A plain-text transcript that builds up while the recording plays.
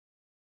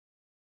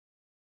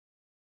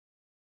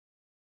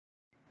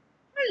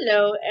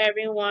Hello,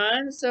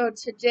 everyone. So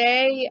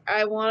today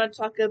I want to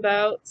talk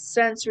about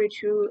sensory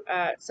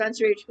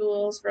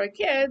tools for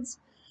kids.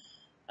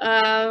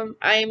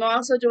 I'm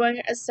also doing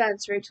a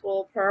sensory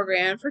tool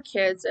program for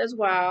kids as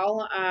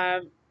well.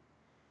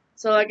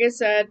 So like I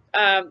said,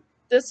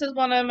 this is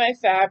one of my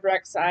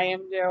fabrics I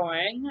am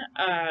doing.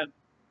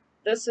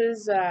 This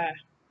is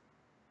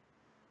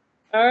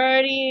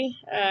already.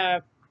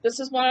 This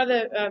is one of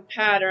the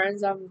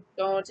patterns I'm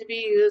going to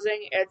be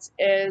using. It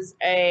is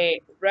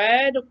a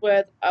red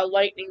with a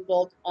lightning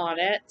bolt on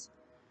it.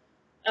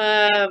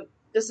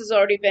 This has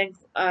already been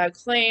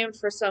claimed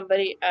for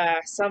somebody.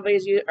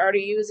 Somebody's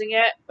already using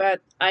it,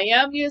 but I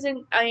am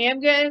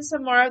getting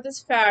some more of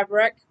this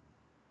fabric,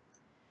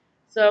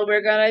 so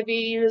we're gonna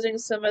be using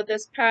some of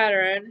this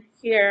pattern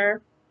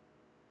here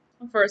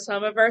for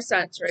some of our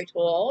sensory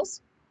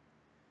tools.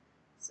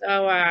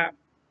 So,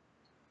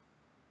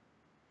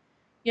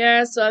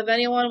 yeah. So if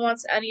anyone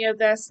wants any of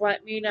this,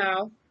 let me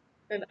know,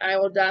 and I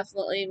will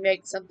definitely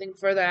make something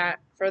for them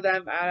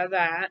out of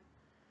that.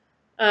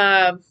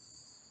 Um,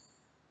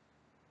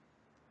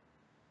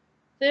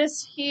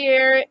 this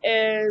here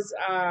is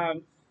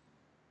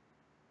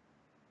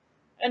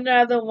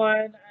another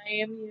one I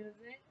am using.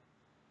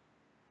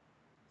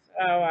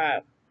 So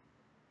I'm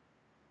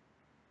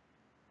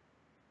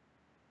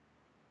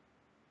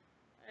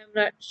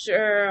not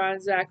sure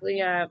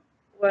exactly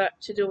what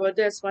to do with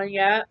this one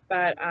yet,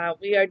 but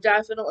we are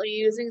definitely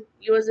using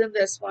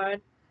this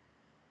one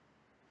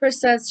for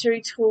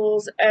sensory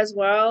tools as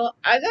well.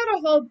 I got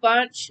a whole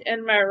bunch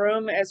in my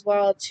room as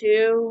well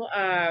too.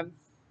 I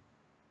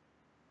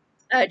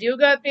do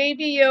got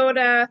Baby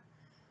Yoda.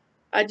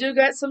 I do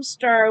got some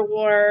Star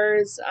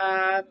Wars.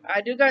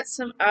 I do got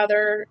some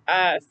other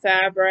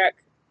fabric.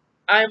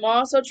 I'm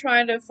also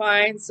trying to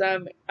find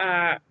some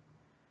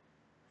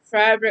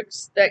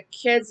fabrics that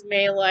kids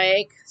may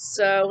like,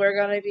 so we're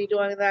going to be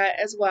doing that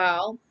as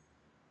well.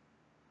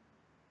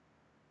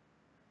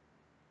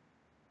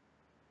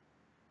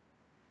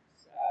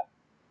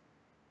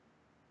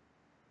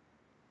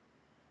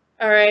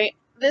 All right,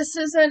 this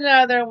is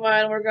another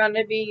one we're going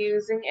to be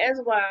using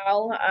as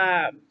well.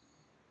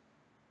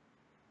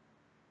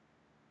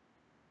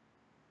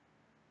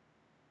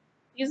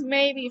 These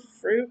may be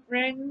fruit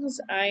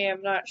rings. I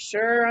am not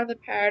sure on the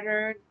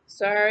pattern.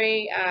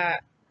 Sorry.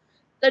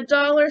 The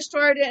dollar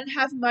store didn't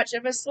have much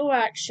of a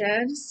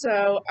selection,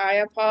 so I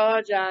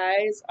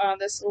apologize on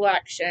the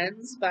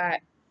selections, but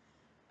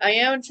I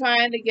am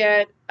trying to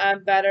get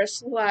better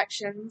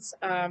selections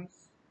of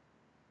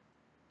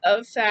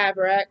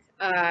fabric.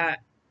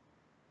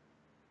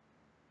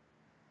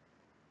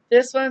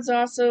 This one's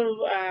also,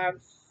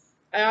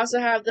 I also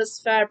have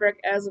this fabric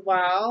as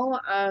well.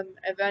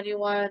 If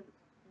anyone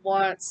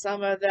wants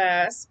some of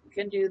this, we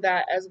can do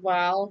that as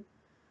well.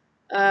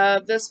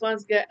 This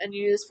one's getting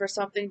used for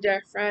something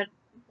different,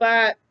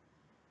 but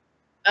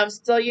I'm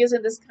still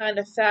using this kind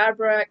of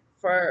fabric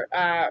for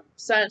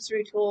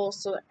sensory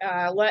tools. So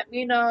let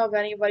me know if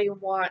anybody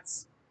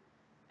wants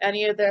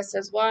any of this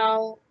as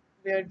well.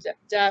 We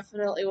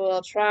definitely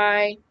will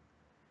try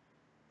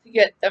to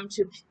get them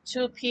to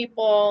two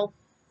people.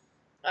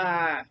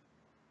 Uh,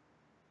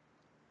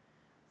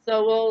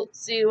 So we'll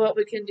see what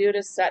we can do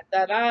to set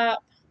that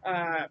up.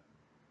 Uh,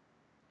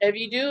 if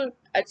you do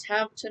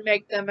attempt to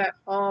make them at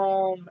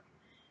home,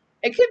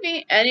 it could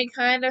be any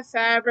kind of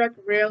fabric,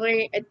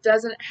 really. It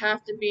doesn't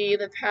have to be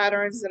the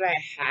patterns that I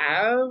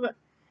have.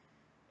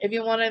 If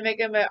you want to make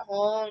them at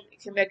home, you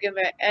can make them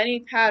at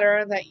any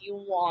pattern that you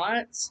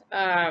want.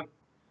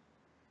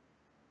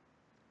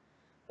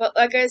 But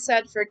like I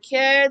said, for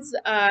kids,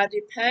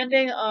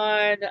 depending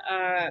on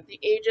the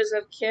ages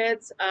of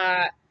kids,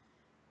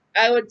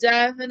 I would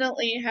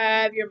definitely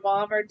have your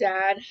mom or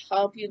dad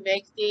help you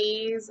make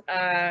these.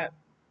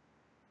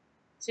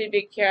 To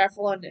be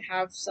careful and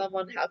have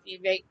someone help you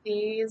make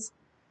these.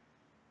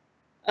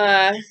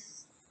 Uh,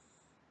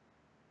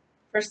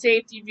 for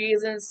safety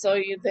reasons, so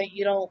you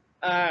don't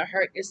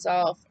hurt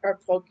yourself or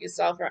poke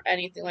yourself or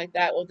anything like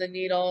that with the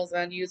needles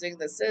and using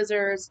the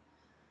scissors.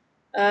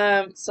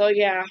 So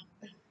yeah,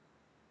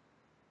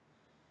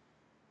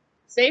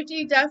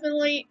 safety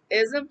definitely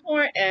is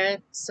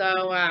important.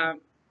 So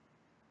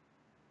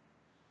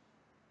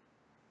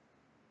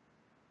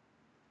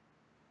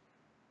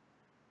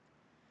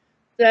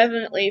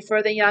definitely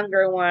for the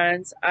younger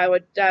ones, I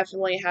would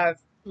definitely have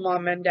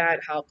mom and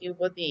dad help you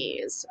with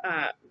these.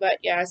 But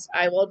yes,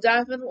 I will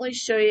definitely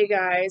show you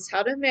guys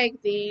how to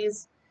make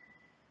these.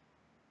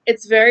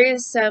 It's very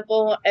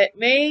simple. It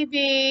may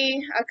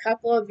be a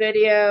couple of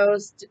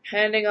videos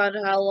depending on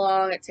how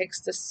long it takes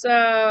to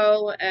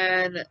sew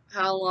and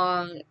how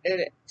long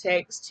it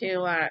takes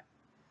to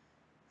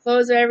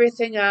close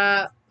everything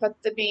up,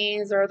 put the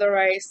beans or the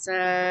rice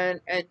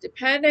in, and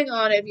depending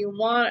on if you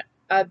want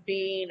a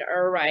bean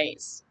or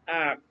rice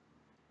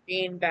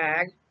bean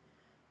bag.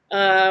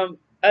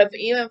 I've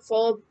even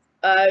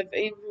I've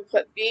even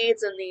put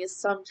beads in these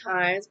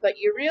sometimes, but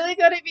you really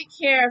got to be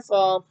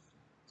careful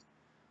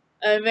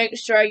and make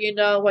sure you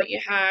know what you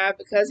have,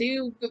 because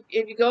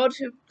if you go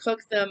to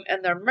cook them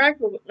in the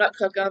microwave, not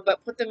cook them,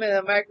 but put them in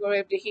the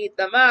microwave to heat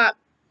them up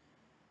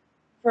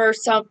for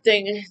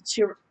something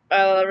to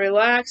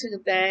relaxing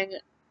thing,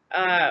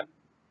 uh,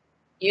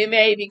 you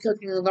may be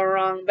cooking in the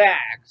wrong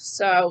bag.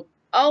 So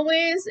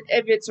always,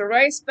 if it's a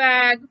rice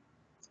bag,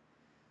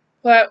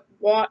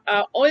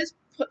 always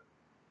put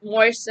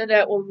moisten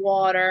it with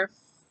water.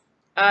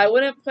 I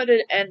wouldn't put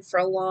it in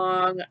for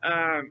long.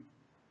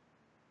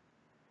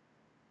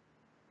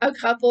 A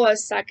couple of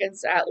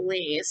seconds at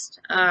least.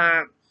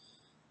 I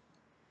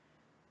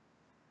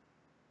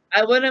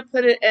wouldn't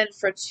put it in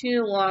for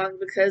too long,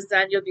 because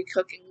then you'll be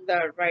cooking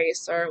the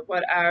rice or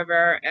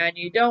whatever, and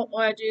you don't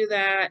want to do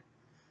that.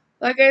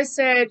 Like I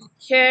said,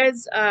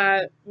 kids,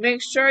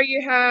 make sure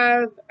you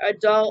have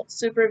adult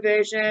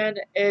supervision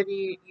if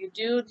you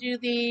do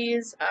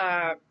these,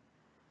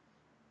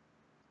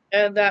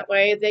 and that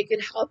way they can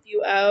help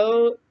you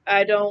out.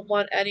 I don't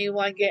want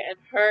anyone getting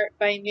hurt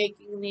by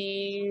making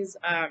these.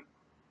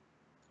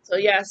 So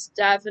yes,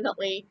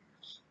 definitely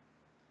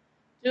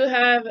do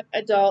have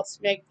adults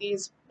make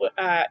these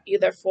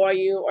either for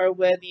you or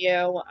with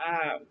you.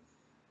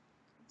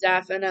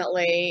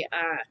 Definitely.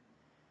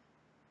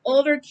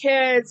 Older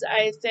kids,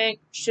 I think,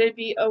 should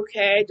be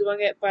okay doing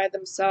it by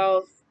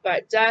themselves,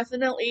 but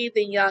definitely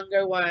the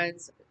younger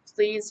ones,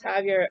 please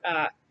have your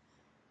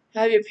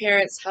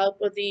parents help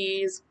with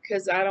these,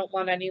 because I don't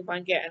want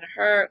anyone getting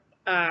hurt.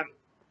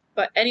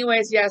 But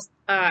anyways, yes,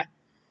 I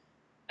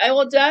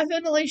will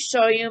definitely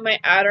show you my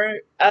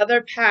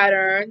other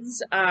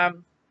patterns.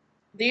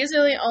 These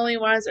are the only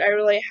ones I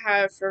really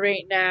have for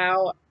right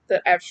now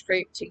that I've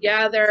scraped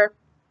together.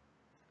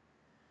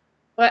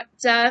 But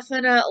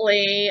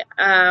definitely,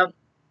 I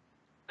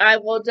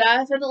will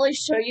definitely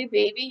show you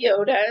Baby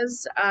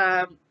Yodas.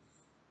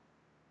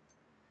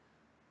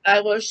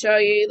 I will show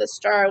you the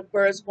Star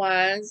Wars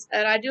ones,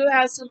 and I do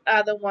have some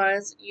other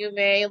ones you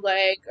may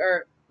like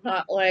or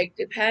not like,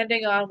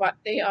 depending on what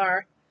they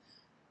are.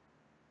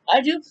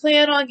 I do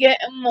plan on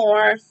getting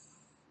more.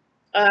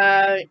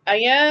 I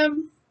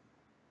am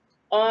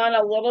on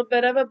a little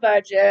bit of a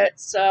budget,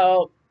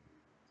 so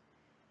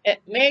it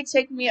may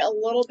take me a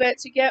little bit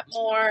to get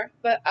more,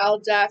 but I'll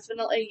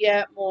definitely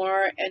get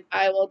more, and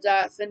I will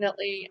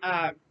definitely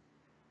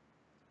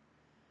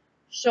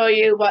show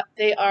you what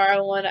they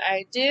are when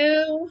I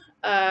do.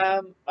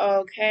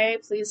 Okay,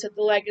 please hit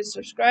the like and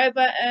subscribe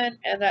button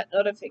and that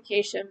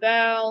notification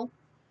bell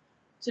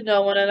to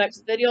know when the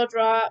next video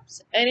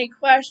drops. Any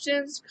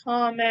questions,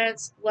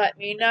 comments, let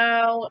me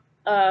know.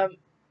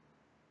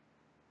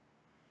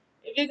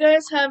 If you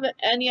guys have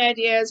any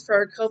ideas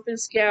for coping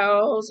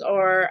skills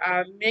or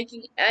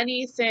making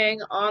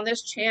anything on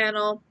this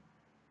channel,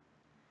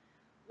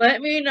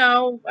 let me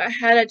know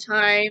ahead of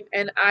time,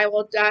 and I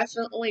will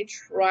definitely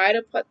try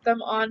to put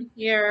them on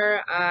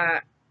here.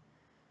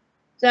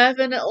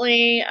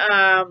 Definitely.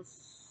 And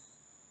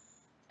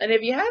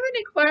if you have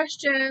any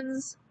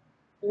questions,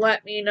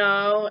 let me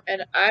know,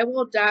 and I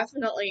will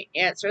definitely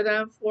answer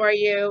them for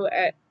you.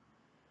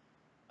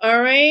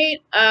 All right.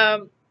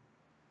 All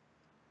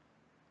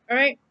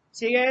right.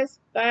 See you guys.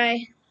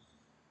 Bye.